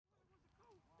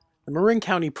The Marin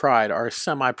County Pride are a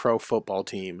semi-pro football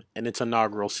team in its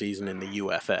inaugural season in the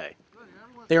UFA.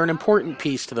 They are an important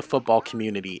piece to the football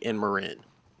community in Marin,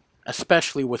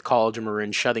 especially with College of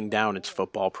Marin shutting down its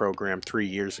football program 3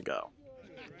 years ago.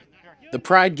 The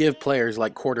Pride give players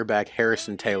like quarterback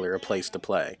Harrison Taylor a place to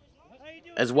play,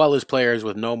 as well as players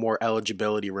with no more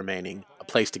eligibility remaining a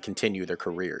place to continue their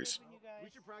careers.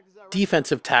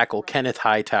 Defensive tackle Kenneth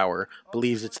Hightower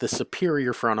believes it's the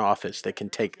superior front office that can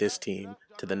take this team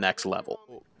to the next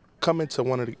level. Coming to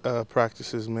one of the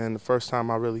practices, man, the first time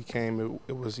I really came,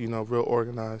 it was, real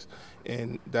organized.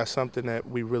 And that's something that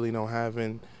we really don't have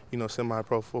in,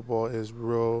 semi-pro football is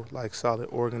real, solid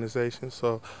organization.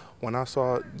 So when I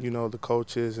saw, the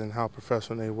coaches and how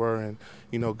professional they were and,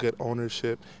 good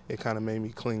ownership, it kind of made me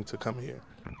cling to come here.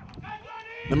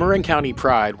 The Marin County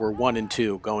Pride were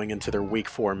 1-2 going into their Week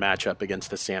 4 matchup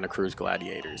against the Santa Cruz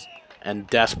Gladiators and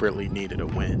desperately needed a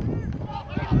win.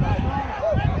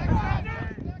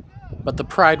 But the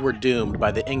Pride were doomed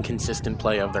by the inconsistent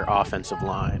play of their offensive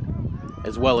line,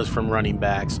 as well as from running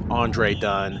backs Andre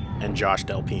Dunn and Josh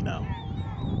Delpino.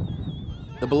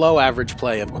 The below-average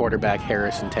play of quarterback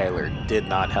Harrison Taylor did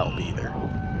not help either.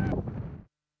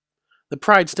 The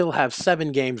Pride still have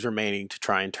 7 games remaining to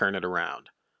try and turn it around,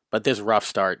 but this rough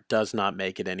start does not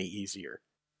make it any easier.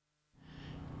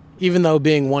 Even though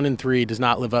being 1-3 does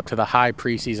not live up to the high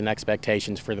preseason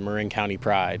expectations for the Marin County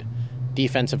Pride,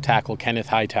 defensive tackle Kenneth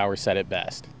Hightower said it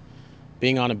best.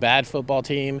 Being on a bad football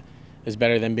team is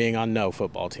better than being on no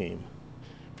football team.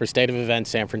 For State of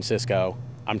Events San Francisco,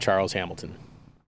 I'm Charles Hamilton.